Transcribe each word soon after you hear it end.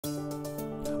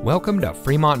Welcome to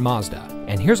Fremont Mazda,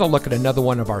 and here's a look at another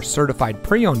one of our certified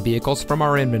pre-owned vehicles from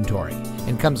our inventory,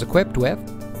 and comes equipped with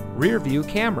rear view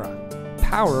camera,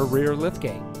 power rear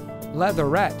liftgate,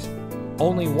 leatherette,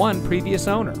 only one previous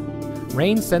owner,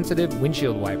 rain sensitive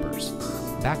windshield wipers,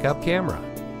 backup camera,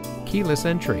 keyless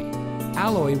entry,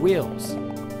 alloy wheels,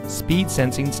 speed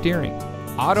sensing steering,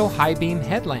 auto high beam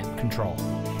headlamp control,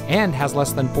 and has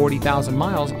less than 40,000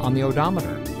 miles on the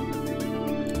odometer.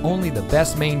 Only the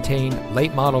best maintained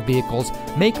late model vehicles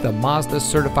make the Mazda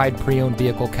certified pre-owned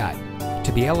vehicle cut.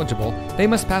 To be eligible, they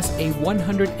must pass a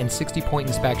 160-point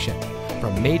inspection.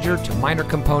 From major to minor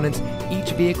components,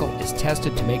 each vehicle is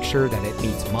tested to make sure that it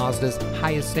meets Mazda's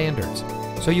highest standards,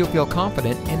 so you'll feel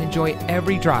confident and enjoy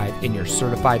every drive in your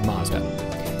certified Mazda.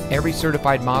 Every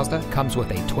certified Mazda comes with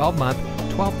a 12-month,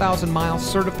 12,000-mile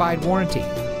certified warranty,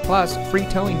 plus free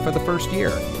towing for the first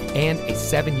year, and a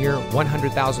 7-year,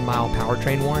 100,000-mile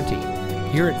powertrain warranty.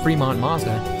 Here at Fremont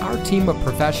Mazda, our team of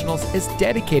professionals is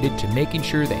dedicated to making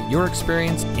sure that your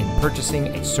experience in purchasing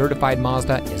a certified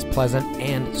Mazda is pleasant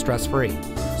and stress-free.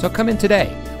 So come in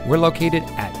today. We're located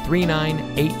at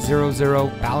 39800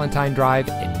 Balentine Drive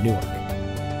in Newark.